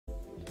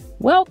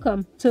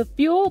Welcome to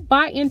Fueled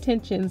by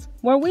Intentions,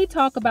 where we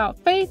talk about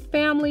faith,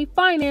 family,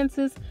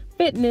 finances,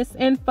 fitness,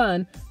 and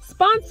fun.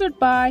 Sponsored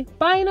by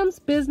Bynum's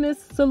Business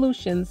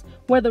Solutions,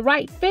 where the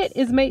right fit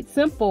is made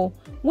simple.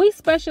 We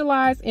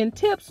specialize in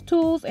tips,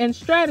 tools, and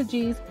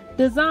strategies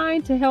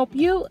designed to help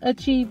you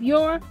achieve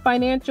your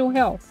financial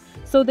health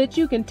so that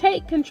you can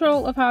take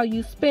control of how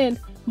you spend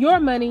your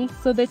money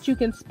so that you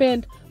can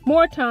spend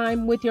more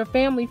time with your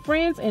family,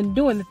 friends, and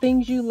doing the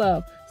things you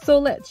love. So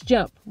let's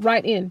jump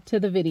right into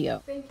the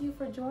video. Thank you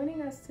for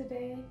joining us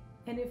today.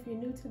 And if you're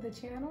new to the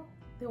channel,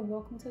 then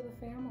welcome to the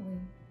family.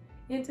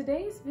 In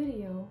today's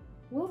video,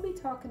 we'll be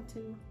talking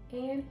to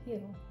Ann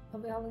Hill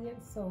of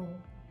Elegance Soul.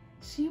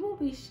 She will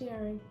be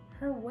sharing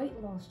her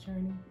weight loss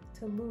journey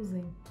to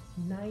losing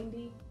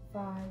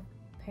 95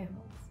 pounds.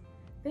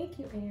 Thank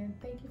you, Ann.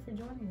 Thank you for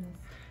joining us.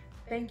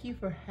 Thank you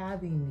for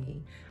having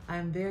me.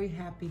 I'm very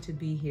happy to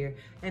be here.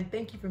 And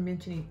thank you for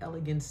mentioning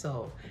Elegance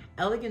Soul.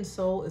 Elegance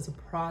Soul is a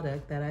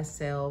product that I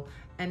sell,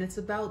 and it's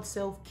about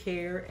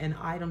self-care and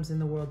items in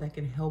the world that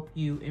can help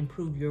you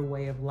improve your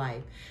way of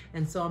life.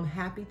 And so I'm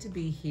happy to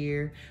be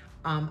here.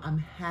 I'm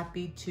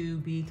happy to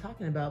be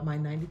talking about my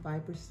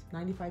 95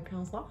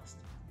 pounds lost.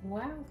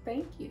 Wow,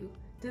 thank you.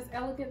 Does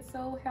Elegance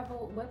Soul have a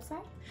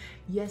website?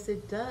 Yes,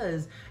 it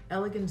does.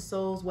 Elegance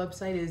Soul's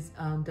website is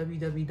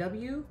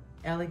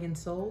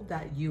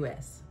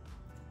www.elegancesoul.us.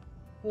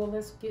 Well,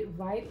 let's get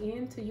right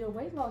into your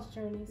weight loss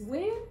journey.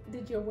 When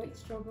did your weight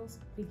struggles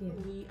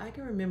begin? I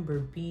can remember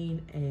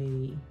being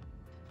a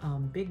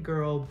big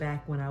girl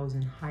back when I was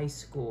in high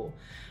school.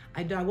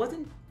 I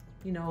wasn't,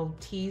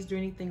 teased or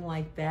anything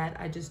like that.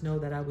 I just know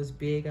that I was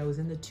big. I was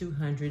in the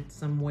 200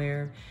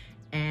 somewhere,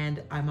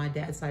 and my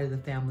dad's side of the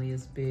family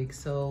is big,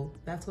 so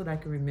that's what I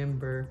can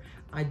remember.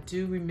 I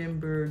do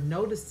remember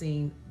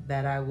noticing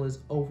that I was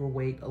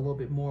overweight a little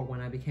bit more when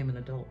I became an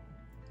adult.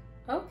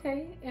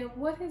 Okay, and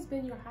what has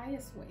been your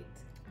highest weight?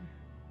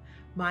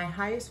 My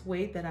highest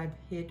weight that I've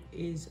hit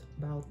is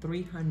about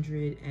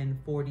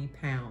 340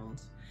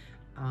 pounds,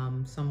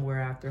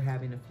 somewhere after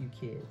having a few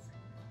kids.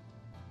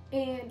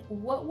 And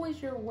what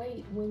was your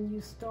weight when you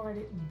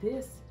started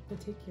this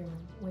particular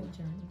weight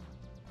journey?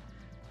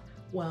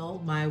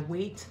 Well, my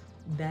weight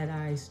that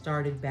I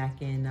started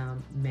back in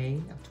May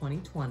of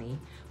 2020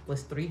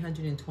 was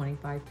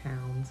 325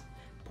 pounds,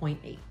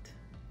 0.8.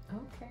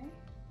 Okay.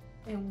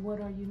 And what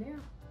are you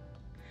now?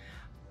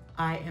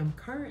 I am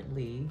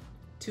currently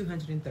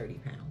 230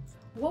 pounds.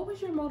 What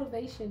was your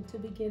motivation to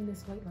begin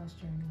this weight loss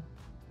journey?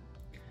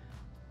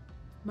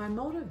 My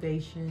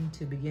motivation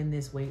to begin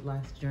this weight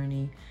loss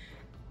journey,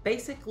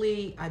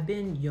 basically, I've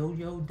been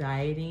yo-yo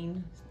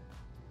dieting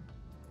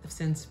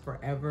since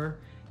forever.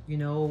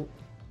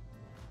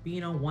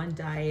 Being on one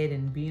diet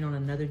and being on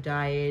another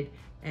diet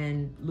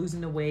and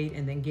losing the weight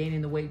and then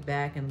gaining the weight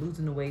back and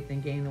losing the weight,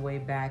 then gaining the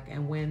weight back.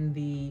 And when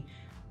the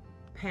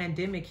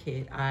pandemic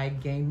hit, I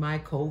gained my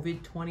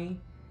COVID 20,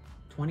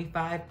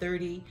 25,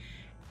 30,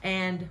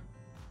 and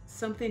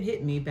something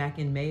hit me back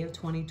in May of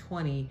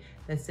 2020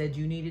 that said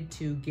you needed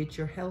to get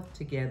your health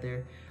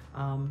together.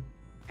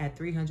 At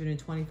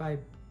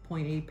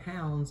 325.8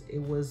 pounds,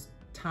 it was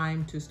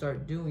time to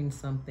start doing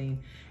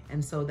something.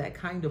 And so that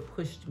kind of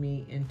pushed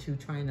me into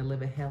trying to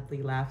live a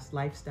healthy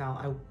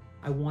lifestyle.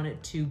 I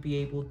wanted to be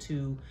able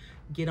to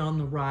get on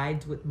the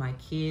rides with my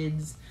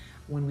kids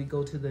when we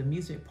go to the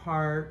amusement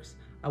parks.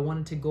 I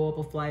wanted to go up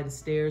a flight of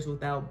stairs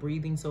without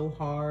breathing so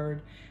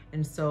hard.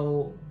 And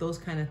so those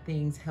kind of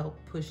things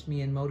helped push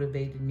me and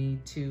motivated me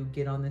to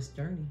get on this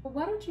journey. Well,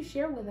 why don't you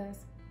share with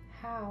us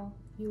how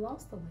you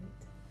lost the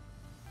weight?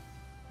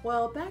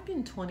 Well, back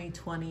in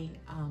 2020,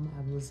 I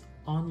was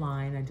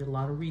online. I did a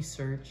lot of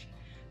research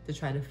to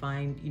try to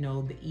find,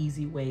 the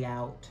easy way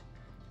out.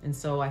 And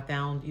so I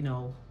found,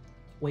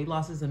 weight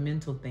loss is a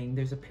mental thing.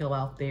 There's a pill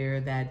out there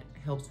that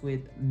helps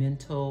with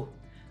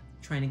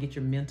trying to get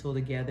your mental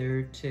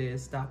together to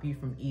stop you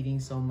from eating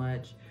so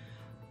much.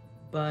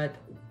 But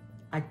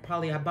I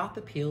bought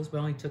the pills, but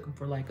only took them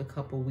for like a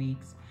couple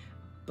weeks.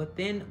 But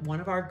then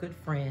one of our good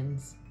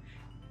friends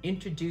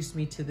introduced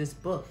me to this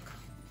book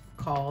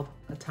called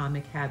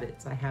Atomic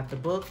Habits. I have the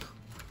book,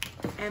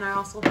 and I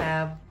also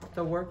have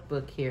the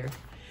workbook here.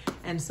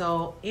 And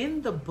so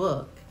in the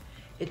book,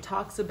 it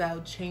talks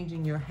about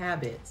changing your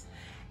habits.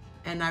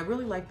 And I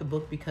really like the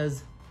book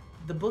because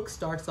the book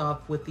starts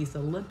off with this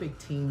Olympic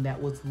team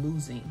that was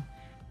losing.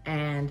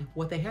 And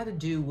what they had to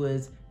do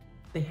was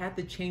they had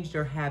to change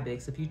their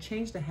habits. If you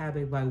change the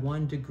habit by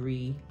 1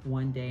 degree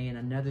one day and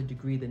another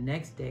degree the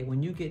next day,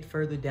 when you get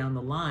further down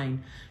the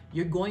line,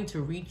 you're going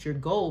to reach your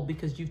goal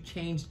because you've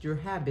changed your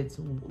habits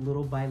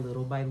little by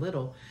little by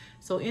little.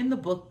 So in the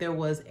book, there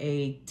was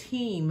a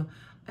team,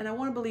 and I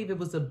want to believe it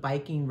was a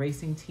biking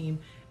racing team,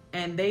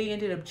 and they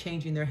ended up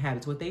changing their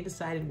habits. What they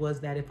decided was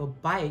that if a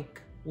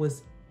bike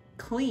was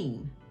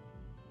clean,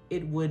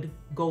 it would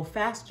go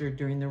faster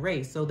during the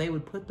race. So they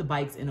would put the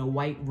bikes in a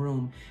white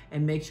room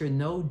and make sure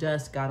no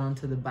dust got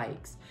onto the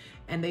bikes.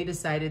 And they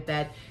decided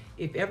that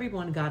if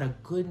everyone got a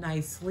good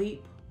night's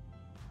sleep,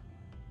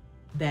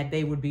 that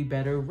they would be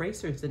better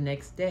racers the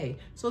next day.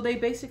 So they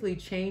basically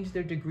changed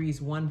their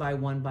degrees one by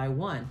one by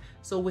one.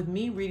 So with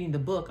me reading the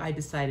book, I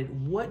decided,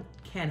 what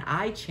can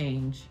I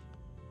change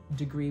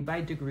degree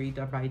by degree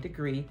by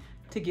degree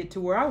to get to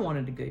where I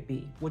wanted to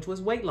be, which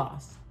was weight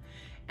loss.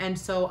 And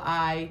so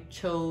I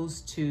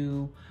chose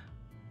to,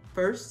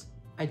 first,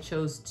 I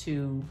chose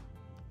to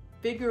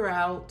figure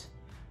out,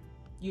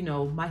 you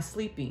know, my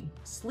sleeping.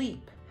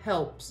 Sleep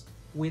helps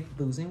with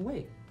losing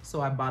weight. So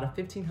I bought a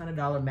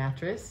 $1,500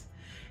 mattress,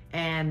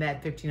 and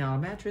that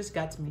 $1,500 mattress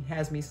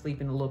has me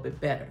sleeping a little bit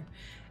better.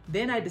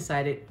 Then I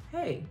decided,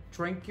 hey,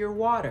 drink your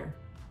water.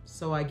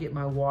 So I get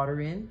my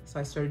water in. So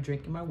I started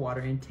drinking my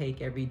water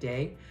intake every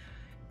day.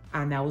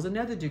 And that was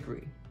another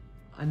degree.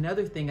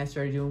 Another thing I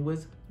started doing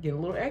was get a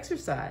little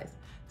exercise.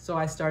 So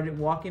I started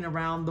walking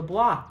around the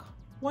block.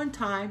 One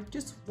time,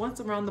 just once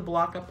around the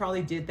block. I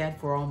probably did that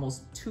for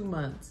almost 2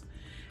 months.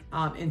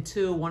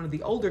 Until one of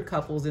the older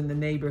couples in the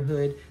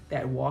neighborhood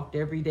that walked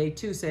every day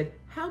too said,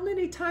 how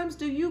many times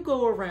do you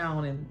go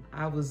around? And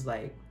I was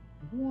like,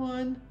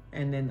 1.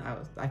 And then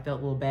I felt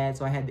a little bad,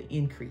 so I had to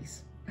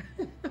increase.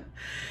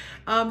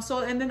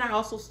 And then I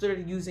also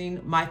started using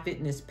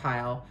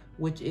MyFitnessPal,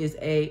 which is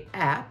a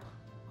app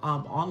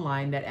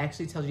online that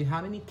actually tells you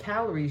how many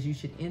calories you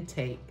should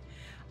intake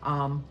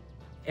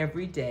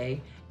every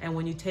day. And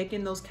when you take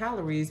in those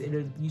calories,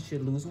 you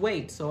should lose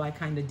weight. So I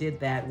kind of did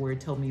that, where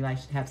it told me I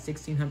should have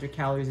 1,600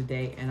 calories a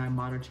day, and I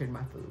monitored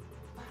my food.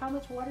 How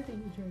much water do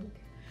you drink?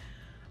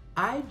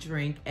 I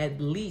drink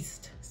at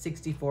least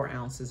 64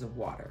 ounces of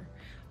water.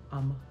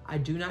 I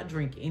do not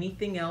drink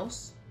anything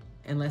else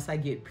unless I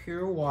get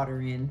pure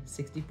water in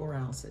 64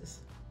 ounces.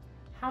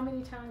 How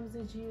many times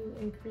did you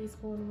increase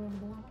going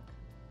around the block?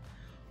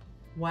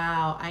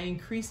 Wow, I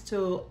increased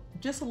to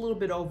just a little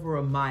bit over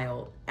a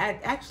mile.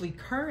 Actually,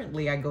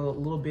 currently I go a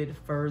little bit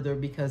further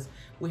because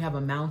we have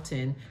a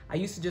mountain. I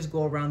used to just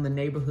go around the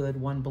neighborhood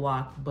 1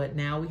 block, but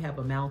now we have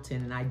a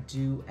mountain, and I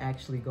do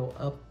actually go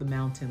up the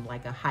mountain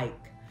like a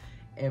hike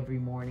every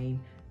morning.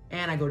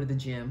 And I go to the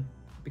gym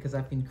because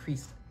I've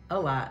increased a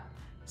lot.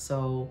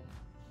 So,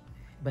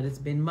 but it's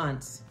been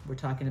months. We're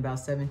talking about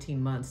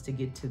 17 months to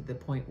get to the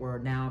point where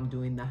now I'm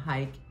doing the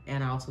hike,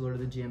 and I also go to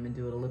the gym and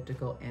do an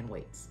elliptical and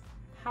weights.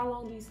 How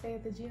long do you stay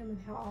at the gym,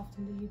 and how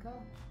often do you go?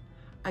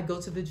 I go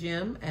to the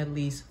gym at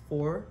least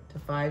 4 to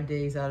 5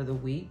 days out of the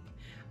week.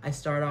 I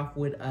start off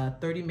with a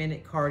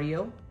 30-minute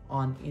cardio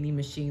on any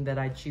machine that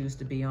I choose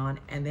to be on,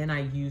 and then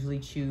I usually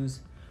choose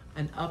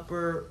an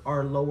upper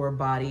or lower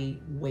body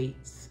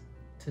weights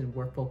to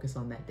focus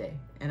on that day.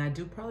 And I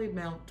do probably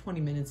about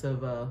 20 minutes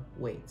of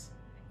weights.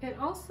 And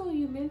also,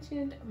 you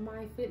mentioned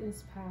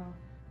MyFitnessPal.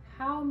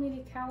 How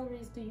many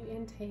calories do you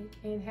intake,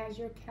 and has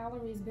your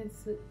calories been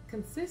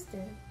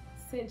consistent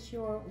since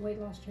your weight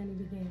loss journey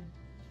began?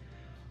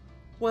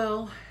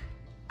 Well,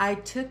 I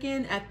took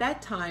in, at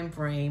that time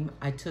frame,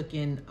 I took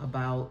in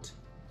about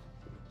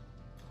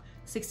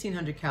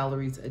 1,600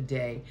 calories a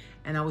day,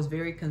 and I was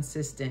very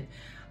consistent.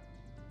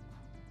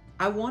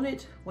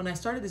 When I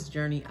started this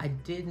journey, I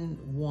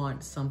didn't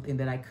want something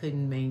that I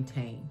couldn't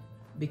maintain,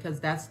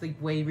 because that's the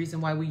reason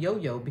why we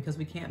yo-yo, because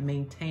we can't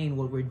maintain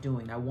what we're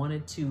doing. I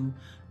wanted to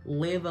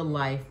live a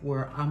life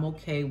where I'm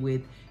okay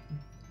with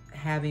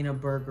having a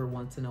burger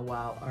once in a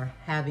while, or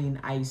having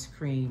ice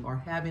cream, or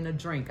having a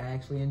drink. I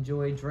actually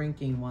enjoy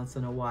drinking once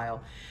in a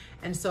while.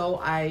 And so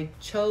I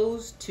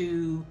chose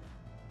to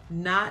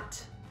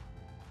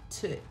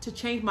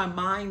change my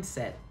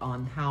mindset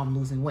on how I'm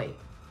losing weight,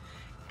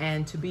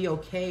 and to be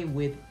okay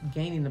with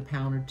gaining a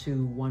pound or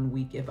 2 1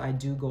 week if I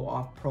do go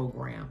off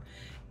program,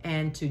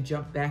 and to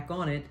jump back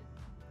on it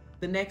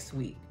the next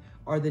week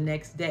or the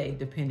next day,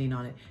 depending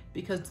on it,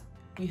 because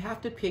you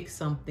have to pick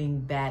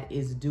something that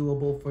is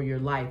doable for your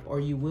life, or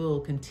you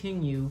will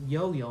continue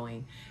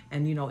yo-yoing.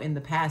 And you know, in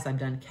the past, I've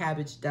done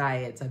cabbage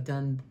diets, I've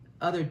done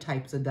other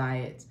types of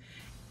diets,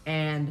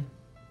 and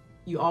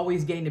you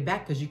always gain it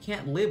back because you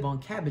can't live on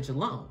cabbage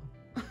alone.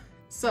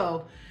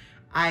 So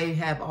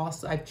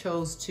I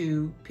chose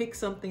to pick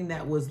something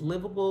that was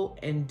livable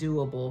and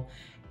doable.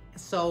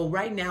 So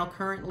right now,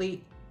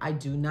 currently, I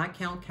do not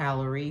count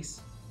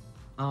calories.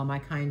 I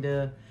kind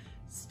of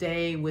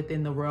stay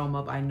within the realm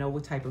of, I know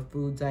what type of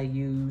foods I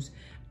use.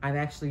 I've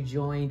actually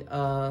joined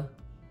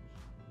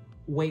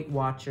Weight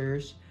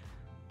Watchers,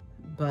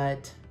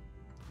 but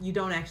you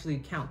don't actually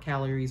count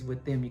calories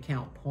with them, you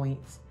count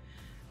points.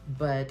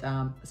 But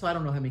so I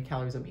don't know how many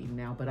calories I'm eating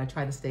now, but I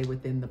try to stay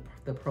within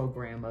the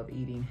program of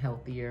eating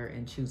healthier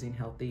and choosing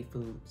healthy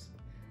foods.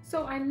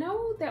 So I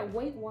know that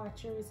Weight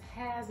Watchers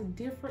has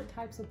different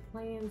types of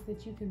plans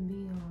that you can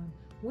be on.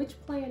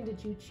 Which plan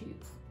did you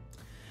choose?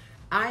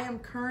 I am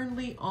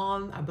currently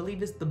on, I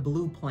believe it's the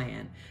blue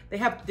plan. They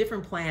have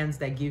different plans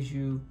that gives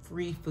you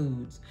free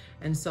foods.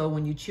 And so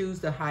when you choose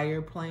the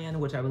higher plan,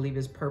 which I believe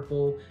is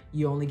purple,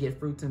 you only get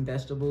fruits and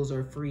vegetables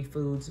or free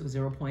foods,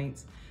 0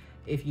 points.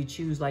 If you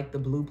choose like the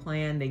blue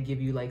plan, they give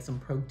you like some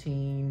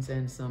proteins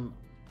and some,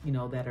 you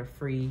know, that are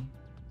free,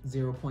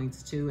 0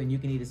 points too. And you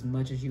can eat as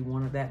much as you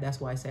want of that.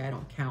 That's why I say I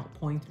don't count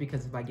points,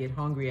 because if I get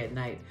hungry at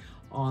night,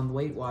 on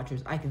Weight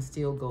Watchers, I can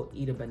still go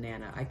eat a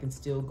banana. I can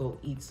still go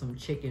eat some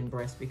chicken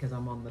breast because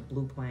I'm on the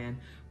blue plan,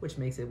 which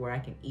makes it where I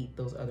can eat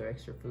those other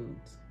extra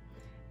foods.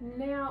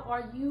 Now,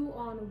 are you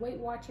on Weight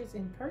Watchers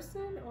in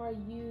person, or are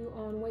you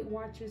on Weight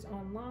Watchers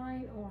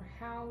online, or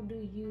how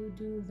do you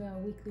do the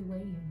weekly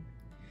weigh-in?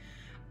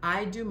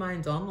 I do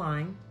mine's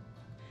online.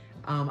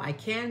 I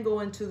can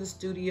go into the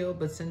studio,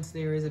 but since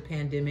there is a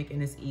pandemic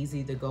and it's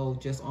easy to go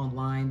just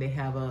online, they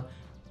have a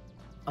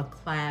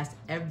class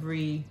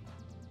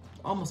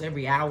almost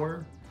every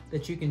hour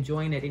that you can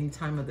join at any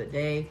time of the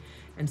day.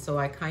 And so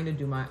I kind of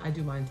do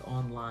mine's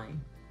online.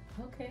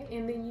 Okay,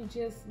 and then you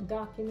just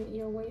document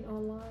your weight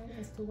online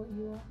as to what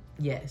you are?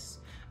 Yes,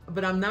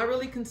 but I'm not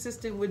really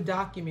consistent with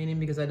documenting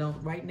because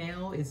right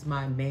now it's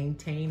my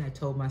maintain. I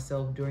told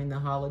myself during the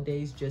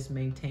holidays, just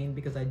maintain,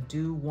 because I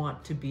do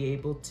want to be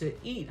able to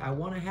eat. I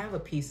want to have a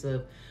piece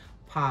of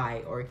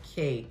pie or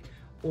cake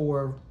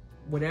or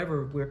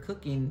whatever we're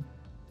cooking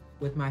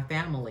with my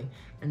family.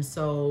 And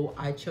so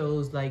I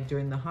chose, like,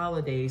 during the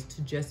holidays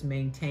to just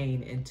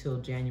maintain until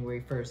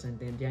January 1st. And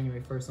then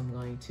January 1st, I'm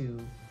going to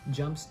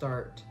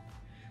jumpstart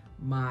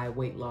my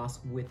weight loss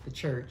with the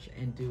church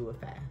and do a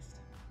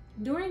fast.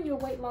 During your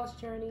weight loss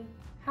journey,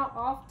 how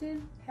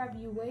often have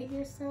you weighed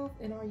yourself,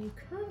 and are you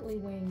currently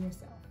weighing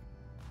yourself?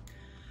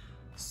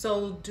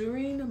 So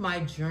during my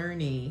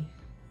journey,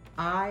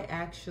 I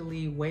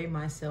actually weigh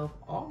myself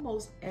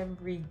almost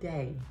every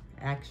day.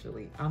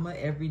 Actually, I'm an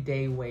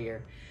everyday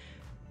weigher.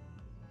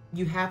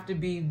 You have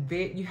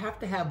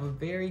to have a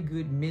very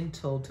good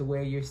mental to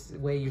weigh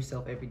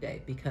yourself every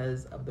day,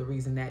 because of the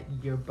reason that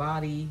your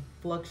body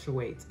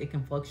fluctuates. It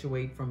can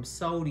fluctuate from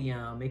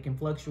sodium. It can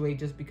fluctuate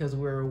just because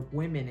we're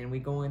women and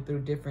we're going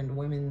through different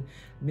women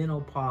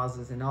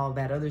menopauses and all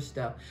that other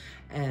stuff,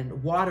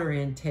 and water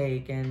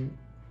intake, and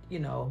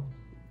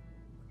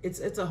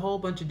it's a whole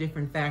bunch of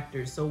different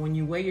factors. So when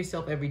you weigh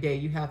yourself every day,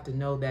 you have to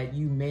know that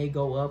you may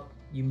go up,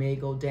 you may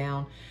go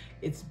down.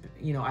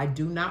 I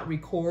do not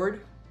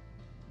record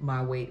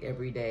my weight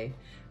every day.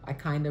 I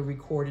kind of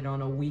record it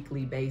on a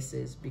weekly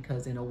basis,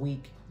 because in a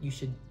week you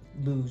should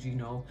lose,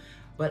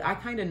 but I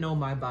kind of know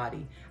my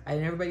body,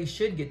 and everybody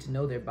should get to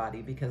know their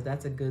body, because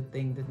that's a good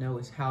thing to know,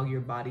 is how your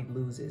body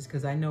loses.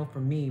 Because I know for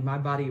me, my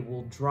body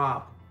will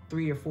drop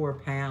 3 or 4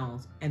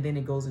 pounds, and then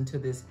it goes into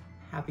this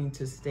having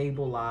to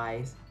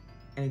stabilize,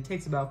 and it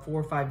takes about 4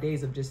 or 5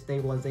 days of just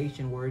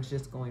stabilization, where it's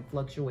just going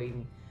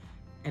fluctuating,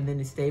 and then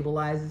it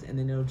stabilizes, and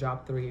then it'll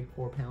drop 3 or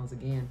 4 pounds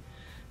again.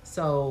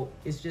 So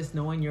it's just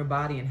knowing your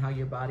body and how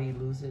your body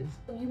loses.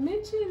 You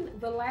mentioned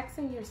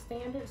relaxing your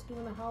standards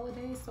during the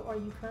holidays. So are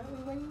you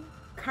currently weighing?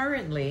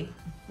 Currently,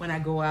 when I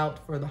go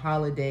out for the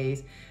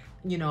holidays,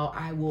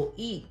 I will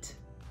eat,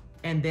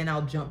 and then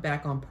I'll jump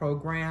back on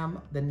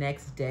program the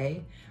next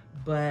day.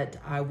 But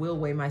I will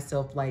weigh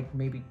myself like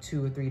maybe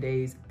 2 or 3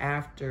 days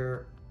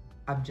after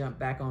I've jumped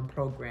back on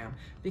program,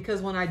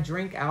 because when I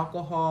drink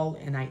alcohol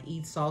and I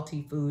eat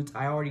salty foods,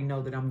 I already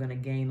know that I'm going to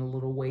gain a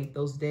little weight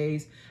those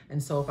days.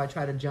 And so if I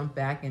try to jump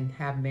back and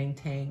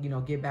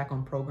get back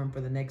on program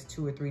for the next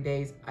 2 or 3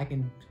 days, I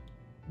can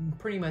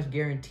pretty much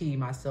guarantee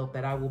myself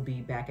that I will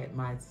be back at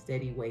my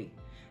steady weight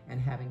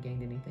and haven't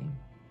gained anything.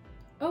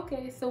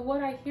 Okay, so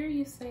what I hear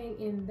you saying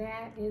in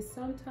that is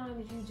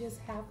sometimes you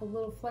just have a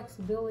little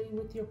flexibility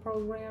with your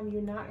program.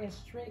 You're not as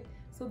strict,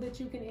 so that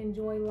you can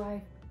enjoy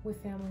life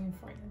with family and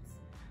friends.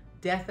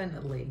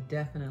 Definitely,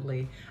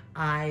 definitely.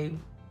 I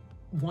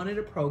wanted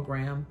a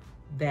program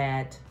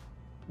that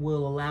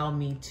will allow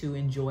me to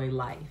enjoy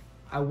life.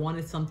 I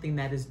wanted something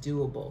that is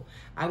doable.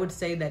 I would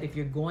say that if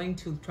you're going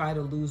to try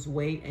to lose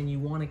weight and you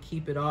want to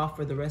keep it off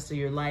for the rest of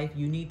your life,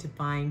 you need to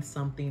find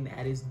something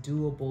that is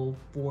doable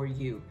for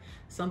you,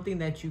 something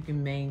that you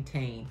can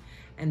maintain.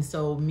 And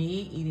so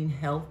me eating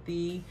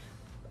healthy,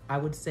 I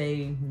would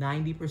say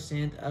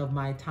 90% of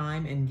my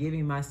time, and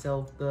giving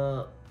myself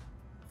the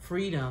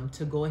freedom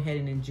to go ahead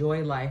and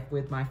enjoy life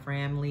with my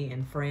family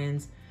and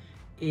friends,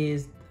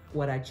 is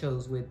what I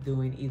chose with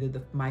doing either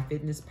the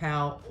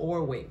MyFitnessPal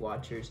or Weight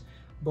Watchers.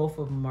 Both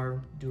of them are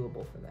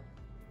doable for that.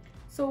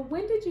 So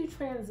when did you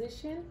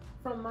transition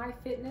from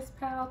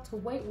MyFitnessPal to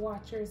Weight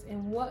Watchers,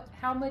 and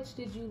how much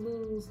did you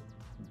lose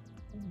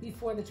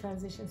before the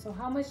transition? So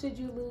how much did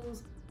you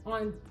lose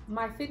on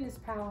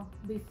MyFitnessPal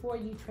before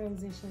you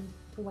transitioned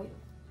to Weight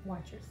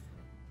Watchers?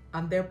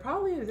 They're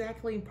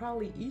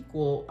probably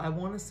equal. I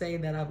want to say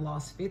that I've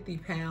lost 50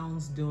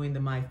 pounds doing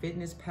the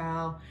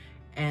MyFitnessPal,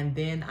 and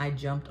then I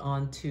jumped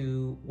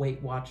onto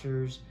Weight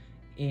Watchers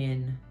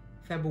in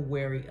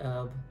February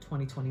of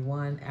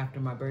 2021 after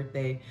my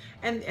birthday.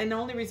 And the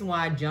only reason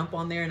why I jump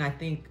on there, and I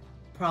think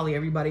probably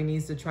everybody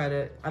needs to try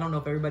to, I don't know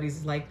if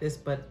everybody's like this,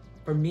 but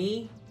for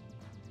me,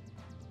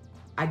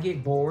 I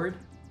get bored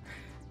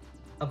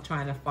of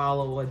trying to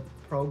follow a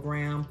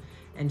program.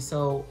 And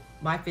so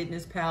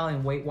MyFitnessPal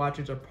and Weight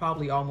Watchers are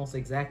probably almost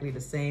exactly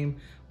the same,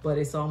 but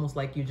it's almost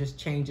like you're just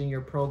changing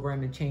your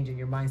program and changing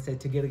your mindset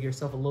to get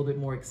yourself a little bit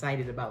more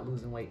excited about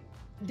losing weight.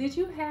 Did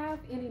you have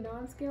any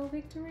non-scale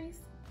victories?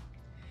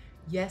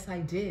 Yes, I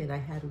did. I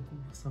had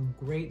some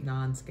great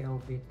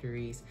non-scale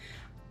victories.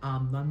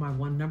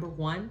 Number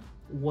one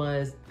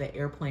was the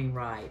airplane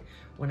ride.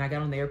 When I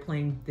got on the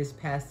airplane this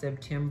past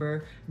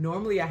September,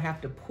 normally I have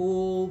to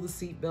pull the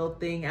seatbelt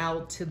thing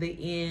out to the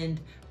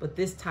end, but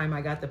this time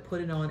I got to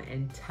put it on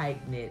and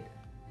tighten it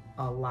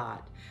a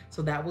lot.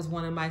 So that was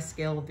one of my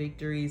scale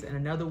victories. And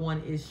another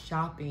one is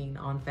shopping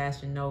on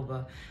Fashion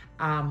Nova.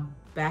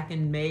 Back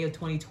in May of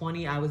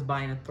 2020, I was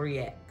buying a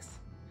 3X.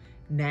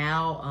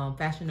 Now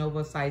Fashion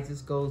Nova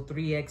sizes go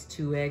 3X,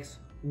 2X,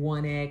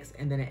 1X,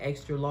 and then an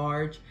extra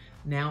large.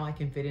 Now I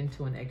can fit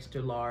into an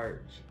extra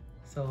large.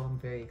 So I'm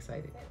very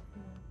excited.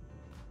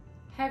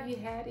 Have you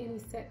had any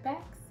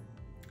setbacks?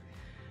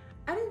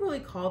 I don't really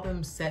call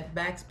them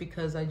setbacks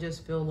because I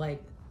just feel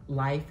like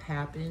life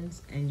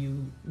happens and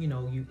you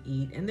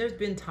eat. And there's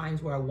been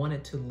times where I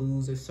wanted to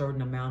lose a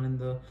certain amount in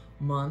the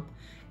month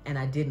and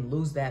I didn't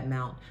lose that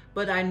amount,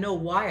 but I know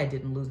why I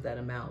didn't lose that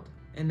amount.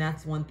 And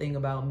that's one thing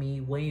about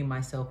me weighing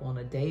myself on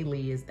a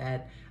daily, is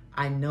that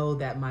I know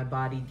that my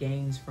body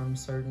gains from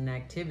certain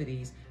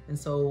activities. And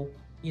so,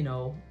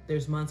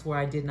 there's months where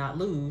I did not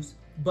lose,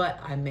 but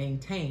I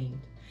maintained.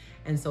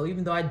 And so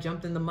even though I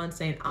jumped in the month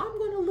saying, I'm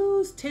gonna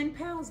lose 10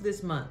 pounds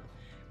this month,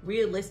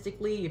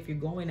 realistically, if you're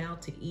going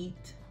out to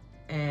eat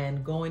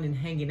and going and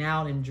hanging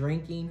out and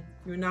drinking,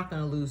 you're not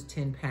gonna lose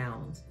 10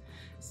 pounds.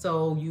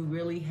 So you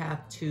really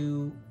have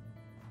to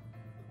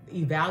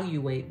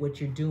evaluate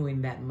what you're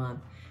doing that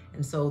month.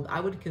 And so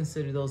I would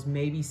consider those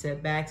maybe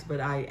setbacks,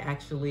 but I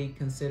actually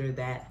consider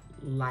that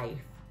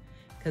life.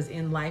 Because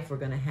in life, we're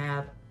gonna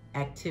have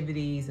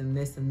activities and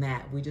this and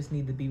that. We just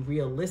need to be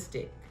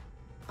realistic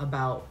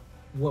about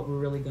what we're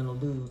really gonna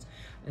lose.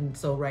 And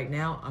so right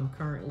now, I'm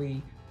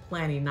currently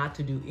planning not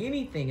to do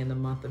anything in the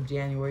month of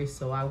January,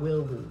 so I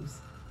will lose.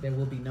 There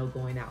will be no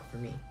going out for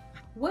me.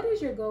 What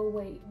is your goal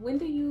weight? When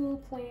do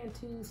you plan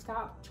to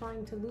stop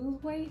trying to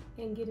lose weight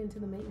and get into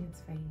the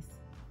maintenance phase?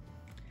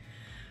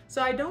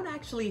 So I don't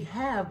actually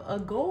have a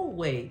goal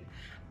weight.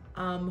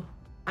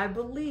 I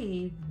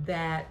believe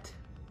that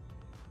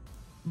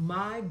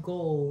my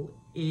goal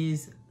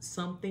is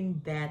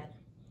something that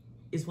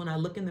is when I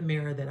look in the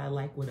mirror that I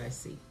like what I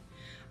see.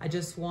 I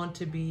just want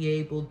to be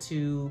able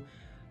to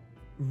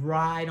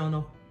ride on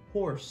a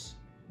horse.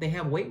 They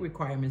have weight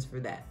requirements for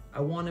that. I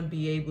want to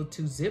be able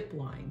to zip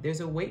line. There's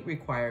a weight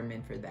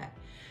requirement for that.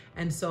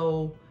 And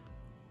so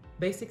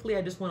basically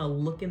I just want to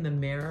look in the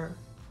mirror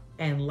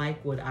and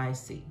like what I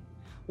see.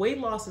 Weight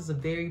loss is a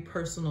very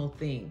personal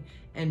thing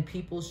and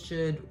people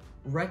should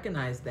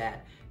recognize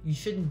that. You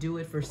shouldn't do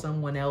it for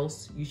someone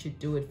else. You should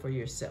do it for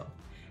yourself.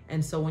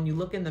 And so when you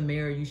look in the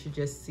mirror, you should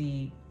just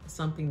see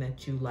something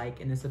that you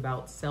like, and it's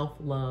about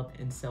self-love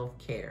and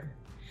self-care.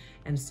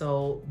 And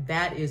so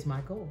that is my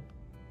goal.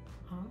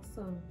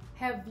 Awesome.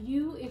 Have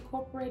you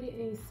incorporated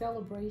any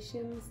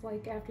celebrations,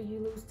 like after you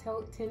lose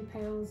 10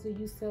 pounds, do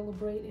you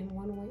celebrate in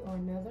one way or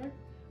another?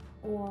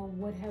 Or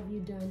what have you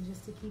done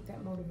just to keep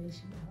that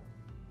motivation up?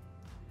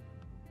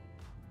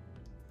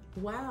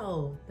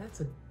 Wow, that's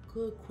a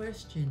good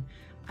question.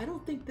 I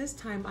don't think this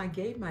time I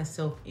gave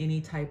myself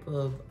any type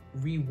of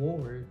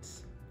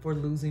rewards for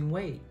losing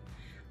weight.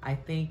 I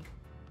think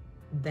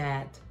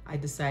that I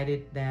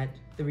decided that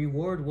the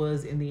reward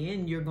was, in the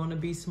end, you're going to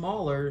be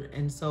smaller.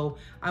 And so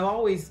I've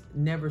always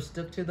never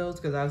stuck to those,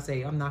 because I would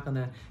say I'm not going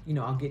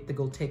to, I'll get to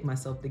go take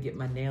myself to get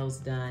my nails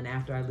done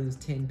after I lose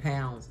 10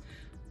 pounds.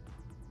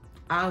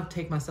 I'll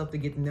take myself to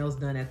get the nails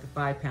done at the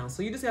 5 pounds.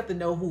 So you just have to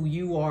know who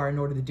you are in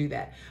order to do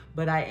that.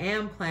 But I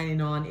am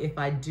planning on, if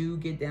I do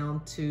get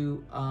down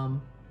to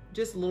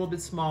just a little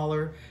bit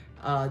smaller,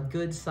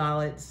 good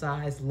solid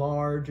size,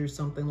 large or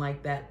something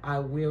like that, I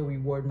will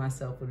reward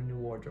myself with a new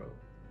wardrobe.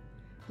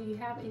 Do you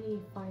have any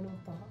final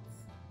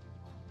thoughts?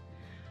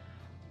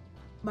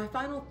 My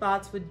final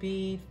thoughts would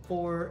be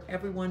for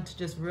everyone to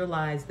just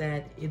realize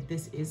that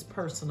this is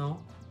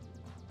personal,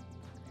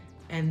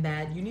 and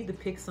that you need to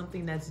pick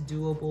something that's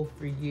doable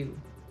for you,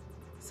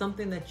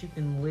 something that you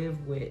can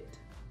live with,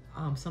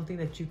 something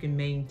that you can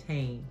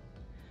maintain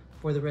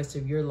for the rest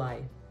of your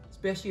life,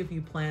 especially if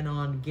you plan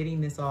on getting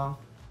this off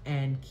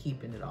and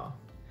keeping it off.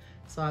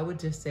 So I would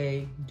just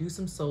say, do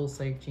some soul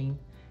searching,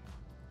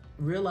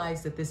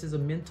 realize that this is a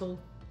mental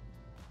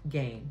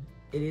game.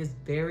 It is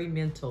very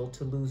mental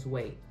to lose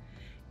weight.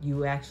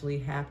 You actually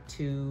have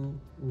to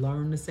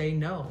learn to say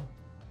no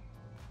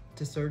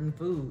to certain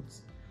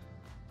foods.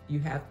 You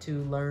have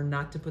to learn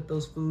not to put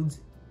those foods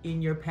in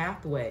your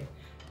pathway.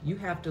 You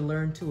have to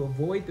learn to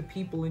avoid the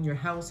people in your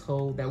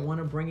household that want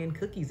to bring in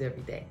cookies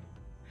every day.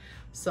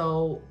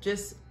 So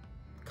just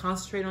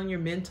concentrate on your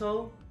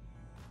mental.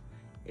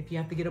 If you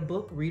have to get a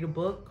book, read a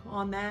book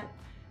on that.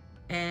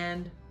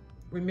 And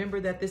remember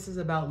that this is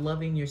about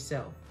loving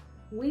yourself.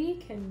 We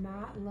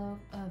cannot love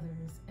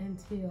others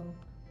until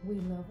we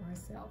love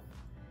ourselves.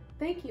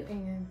 Thank you,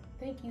 Ann.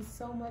 Thank you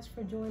so much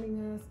for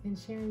joining us and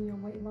sharing your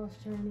weight loss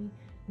journey.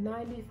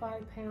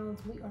 95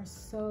 pounds. We are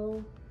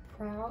so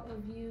proud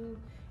of you.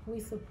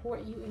 We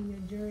support you in your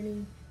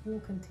journey.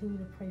 We'll continue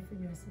to pray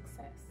for your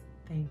success.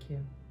 Thank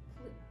you.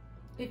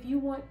 If you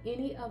want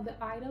any of the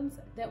items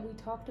that we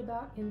talked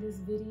about in this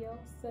video,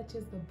 such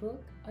as the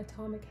book,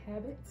 Atomic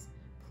Habits,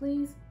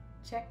 please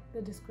check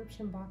the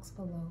description box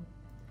below.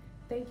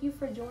 Thank you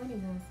for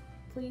joining us.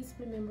 Please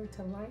remember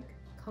to like,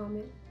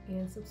 comment,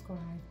 and subscribe,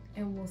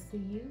 and we'll see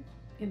you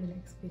in the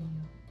next video.